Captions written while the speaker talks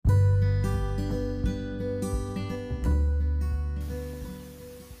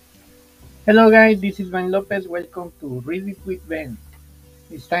Hello guys, this is Ben Lopez. Welcome to Read It with Ben.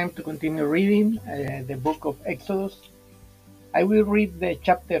 It's time to continue reading the book of Exodus. I will read the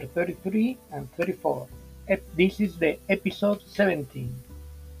chapter 33 and 34. This is the episode 17.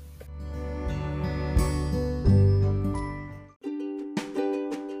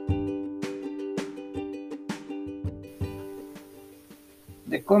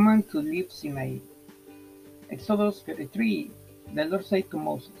 The command to leave Sinai. Exodus 33. The Lord said to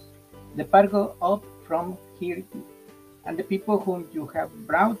Moses, "Depart go up from here, and the people whom you have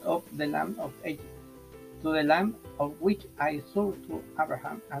brought up the land of Egypt, to the land of which I swore to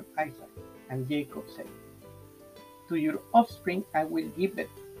Abraham and Isaac and Jacob, saying, to your offspring I will give it.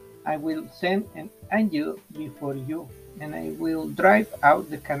 I will send an angel before you, and I will drive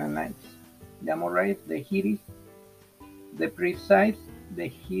out the Canaanites, the Amorites, the Hittites, the Perizzites, the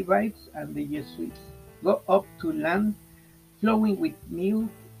Hivites, and the Jebusites. Go up to land flowing with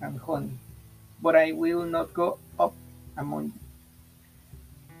milk and honey, but I will not go up among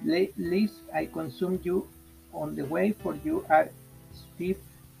you, lest I consume you on the way, for you are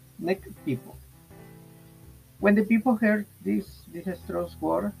stiff-necked people." When the people heard this disastrous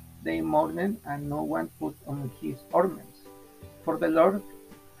word, they mourned, and no one put on his ornaments. For the Lord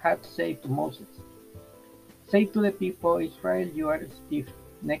had said to Moses, "Say to the people of Israel, you are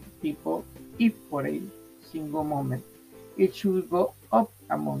stiff-necked people, if for a single moment it should go up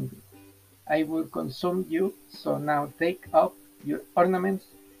among you, I will consume you. So now take off your ornaments,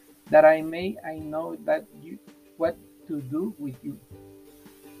 that I know that what to do with you."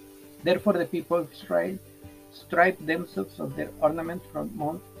 Therefore the people of Israel stripped themselves of their ornaments from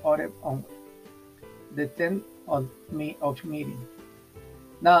Mount Horeb onward, the tent of meeting.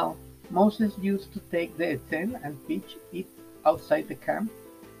 Now Moses used to take the tent and pitch it outside the camp,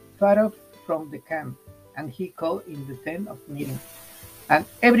 far off from the camp, and he called in the tent of meeting. And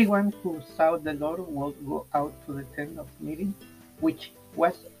everyone who saw the Lord would go out to the tent of meeting, which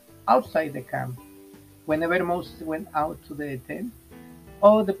was outside the camp. Whenever Moses went out to the tent,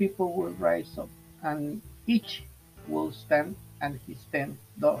 all the people would rise up, and each would stand at his tent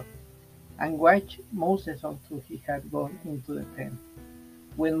door, and watch Moses until he had gone into the tent.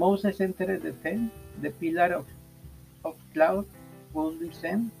 When Moses entered the tent, the pillar of cloud would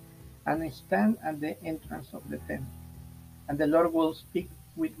descend and stand at the entrance of the tent, and the Lord will speak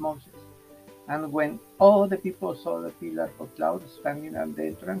with Moses. And when all the people saw the pillar of cloud standing at the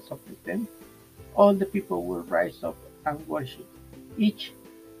entrance of the tent, all the people will rise up and worship, each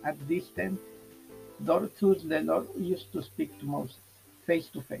at this tent door. Thus the Lord used to speak to Moses face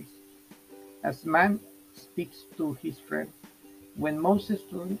to face, as man speaks to his friend. When Moses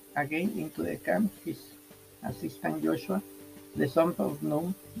turned again into the camp, his assistant Joshua, the son of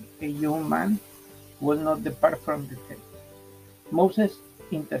Nun, a young man, would not depart from the tent. Moses'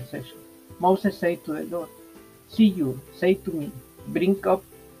 intercession. Moses said to the Lord, "See, you say to me, bring up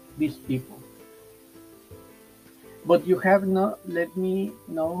these people. But you have not let me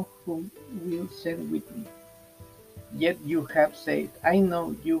know whom will send with me. Yet you have said, I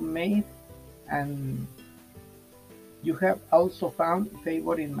know you made, and you have also found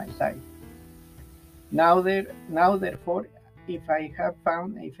favor in my sight. Now therefore, if I have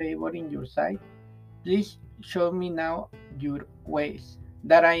found a favor in your sight, please show me now your ways,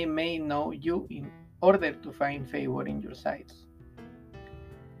 that I may know you in order to find favor in your sights.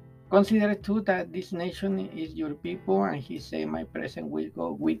 Consider too that this nation is your people." And he said, "My presence will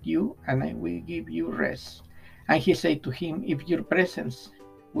go with you, and I will give you rest." And he said to him, "If your presence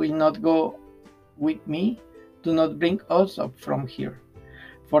will not go with me, do not bring us up from here.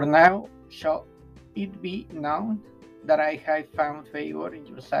 For now shall it be known that I have found favor in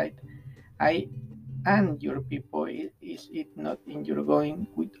your sight, I and your people. Is it not in your going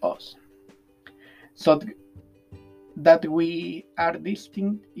with us? So that we are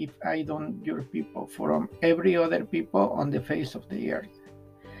distinct, if I don't your people, from every other people on the face of the earth."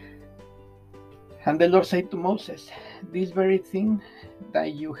 And the Lord said to Moses, "This very thing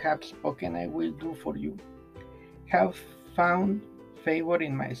that you have spoken I will do for you. Have found favor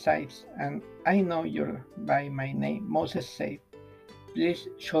in my sight, and I know you by my name." Moses said, "Please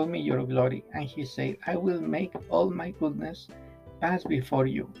show me your glory." And he said, "I will make all my goodness pass before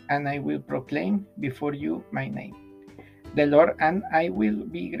you, and I will proclaim before you my name, the Lord, and I will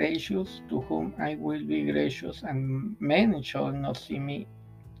be gracious to whom I will be gracious, and men shall not see me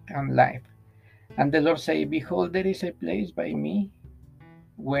and live." And the Lord said, "Behold, there is a place by me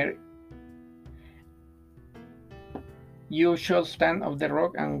where you shall stand of the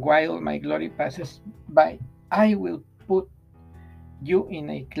rock, and while my glory passes by, I will put you in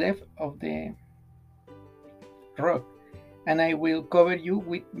a cleft of the rock, and I will cover you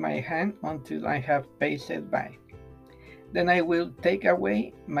with my hand until I have passed by. Then I will take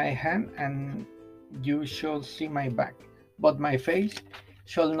away my hand, and you shall see my back, but my face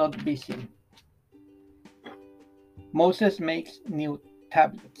shall not be seen. Moses makes new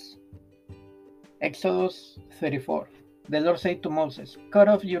tablets. Exodus 34. The Lord said to Moses, cut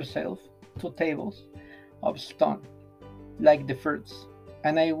off yourself 2 tables of stone, like the first,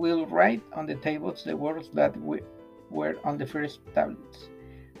 and I will write on the tables the words that were on the first tablets,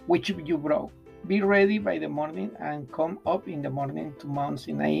 which you broke. Be ready by the morning, and come up in the morning to Mount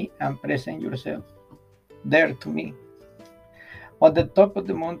Sinai and present yourself there to me. On the top of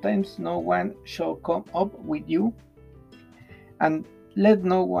the mountains no one shall come up with you, and let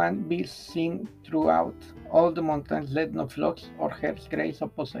no one be seen throughout all the mountains. Let no flocks or herds graze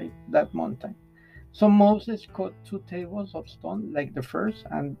opposite that mountain. So Moses cut 2 tables of stone like the first,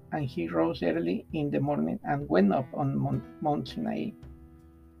 and he rose early in the morning and went up on Mount Sinai,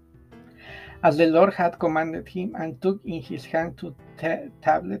 as the Lord had commanded him, and took in his hand 2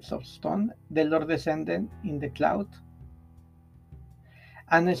 tablets of stone. The Lord descended in the cloud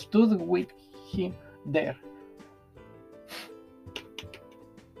and stood with him there,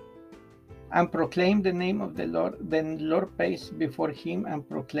 and proclaimed the name of the Lord. Then the Lord paced before him and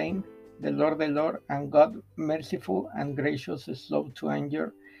proclaimed, the Lord, and God, merciful and gracious, slow to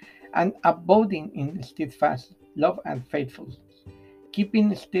anger, and abounding in steadfast love and faithfulness,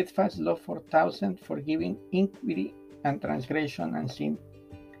 keeping steadfast love for thousands, forgiving iniquity and transgression and sin,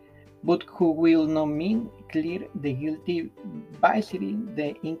 but who will not mean clear the guilty, visiting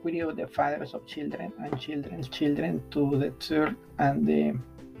the iniquity of the fathers of children and children's children to the third and the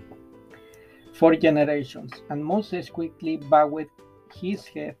fourth generations. And Moses quickly bowed his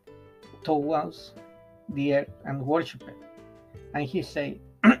head towards the earth and worshipped. And he said,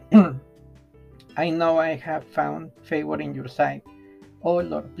 I know I have found favor in your sight, O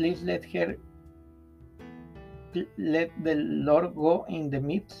Lord. Please let the Lord go in the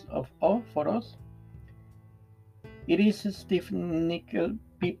midst of all for us. It is a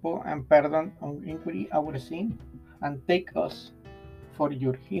stiff-necked people, and pardon on inquiry our sin, and take us for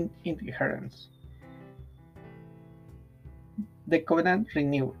your inheritance. The covenant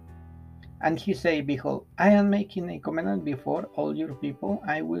renewed. And he said, behold, I am making a covenant before all your people.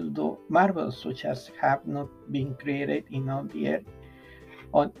 I will do marvels such as have not been created in all the earth,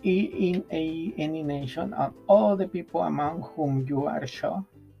 any nation, and all the people among whom you are shall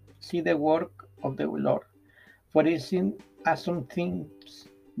see the work of the Lord. For it is awesome things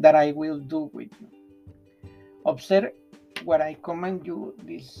that I will do with you. Observe what I command you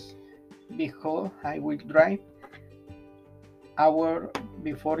this. Behold, I will drive out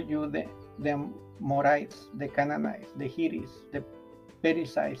before you the Amorites, the Canaanites, the Hittites, the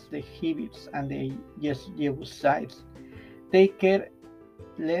Perizzites, the Hivites, and the Jebusites. Take care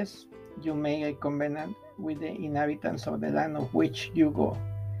lest you make a covenant with the inhabitants of the land of which you go,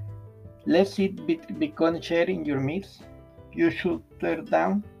 lest it become share in your midst. You should tear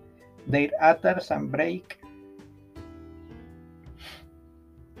down their altars and break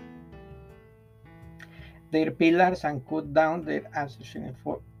their pillars and cut down their ancestors,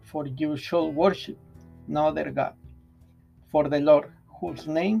 for you shall worship no other God. For the Lord, whose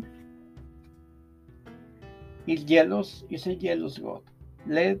name is a jealous God.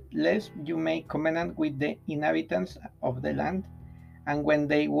 Lest you make covenant with the inhabitants of the land, and when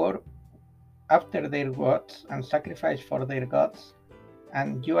they work after their gods and sacrifice for their gods,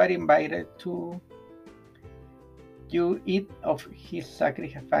 and you are invited to you eat of his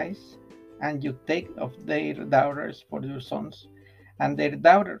sacrifice, and you take of their daughters for your sons, and their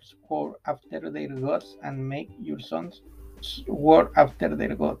daughters whore after their gods, and make your sons whore after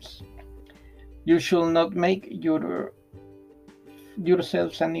their gods. You should not make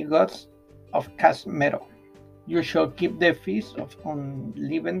yourselves any gods of cast metal. You shall keep the feast of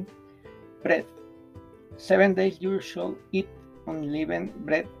unleavened bread. 7 days you shall eat unleavened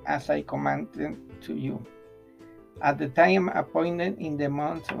bread, as I commanded to you. At the time appointed in the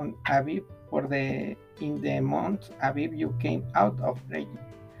month of Abib, in the month Abib you came out of Egypt.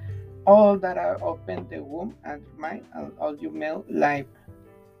 All that are open the womb and mine, and all you male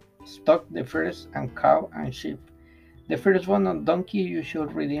livestock, the first, and cow and sheep. The firstborn of donkey you shall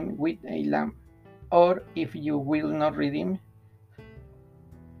redeem with a lamb, or if you will not redeem,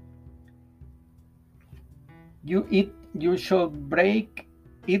 you shall break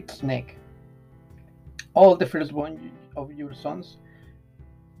its neck. All the firstborn of your sons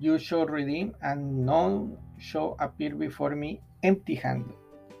you shall redeem, and none shall appear before me empty-handed.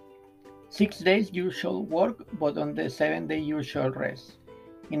 6 days you shall work, but on the 7th day you shall rest.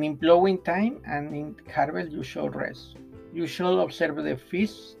 In plowing time and in harvest you shall rest. You shall observe the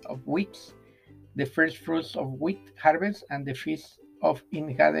feast of weeks, the first fruits of wheat harvest, and the feast of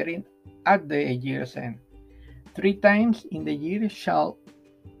ingathering at the year's end. 3 times in the year shall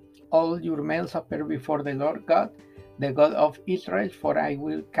all your males appear before the Lord God, the God of Israel, for I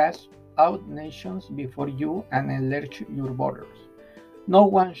will cast out nations before you and enlarge your borders. No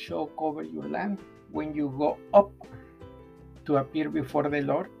one shall cover your land when you go up to appear before the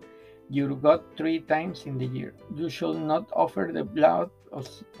Lord your God 3 times in the year. You shall not offer the blood of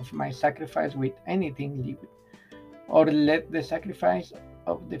my sacrifice with anything living, or let the sacrifice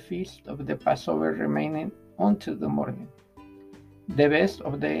of the feast of the Passover remain until the morning. The best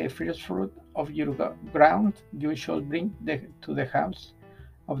of the first fruit of your ground you shall bring to the house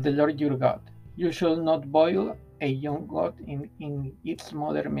of the Lord your God. You shall not boil a young goat in its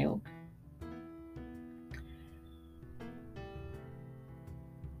mother milk.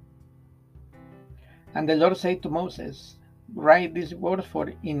 And the Lord said to Moses, write these words,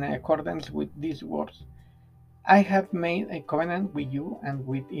 for in accordance with these words I have made a covenant with you and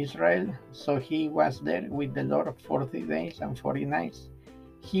with Israel. So he was there with the Lord 40 days and 40 nights.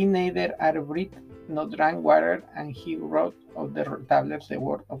 He neither ate bread nor drank water, and he wrote on the tablets the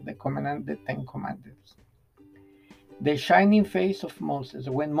word of the covenant, the 10 Commandments. The shining face of Moses.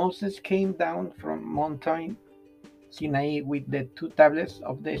 When Moses came down from Mount Sinai with the 2 tablets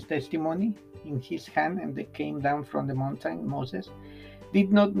of the testimony in his hand, and they came down from the mountain, Moses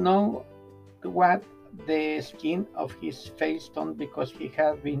did not know what the skin of his face turned, because he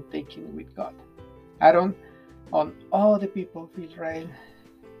had been taken with God. Aaron on all the people of Israel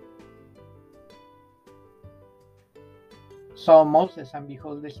saw Moses, and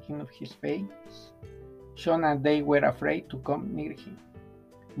behold, the skin of his face shone, and they were afraid to come near him.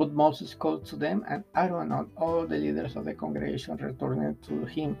 But Moses called to them, and Aaron and all the leaders of the congregation returned to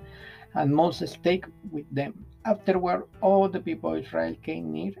him, and Moses stayed with them. Afterward, all the people of Israel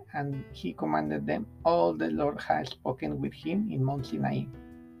came near, and he commanded them all the Lord had spoken with him in Mount Sinai.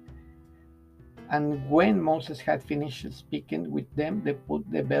 And when Moses had finished speaking with them, they put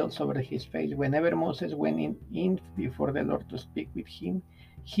the veils over his face. Whenever Moses went in before the Lord to speak with him,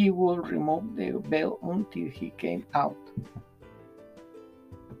 he would remove the veil until he came out.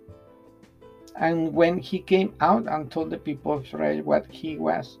 And when he came out and told the people of Israel what he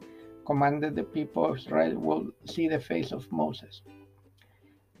was commanded, the people of Israel would see the face of Moses,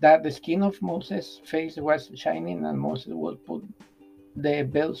 that the skin of Moses' face was shining, and Moses would put the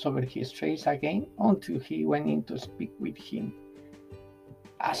veils over his face again until he went in to speak with him.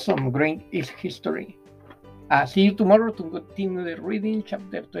 Awesome, great is history. See you tomorrow to continue the reading,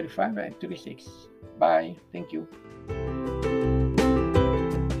 chapter 35 and 36. Bye. Thank you.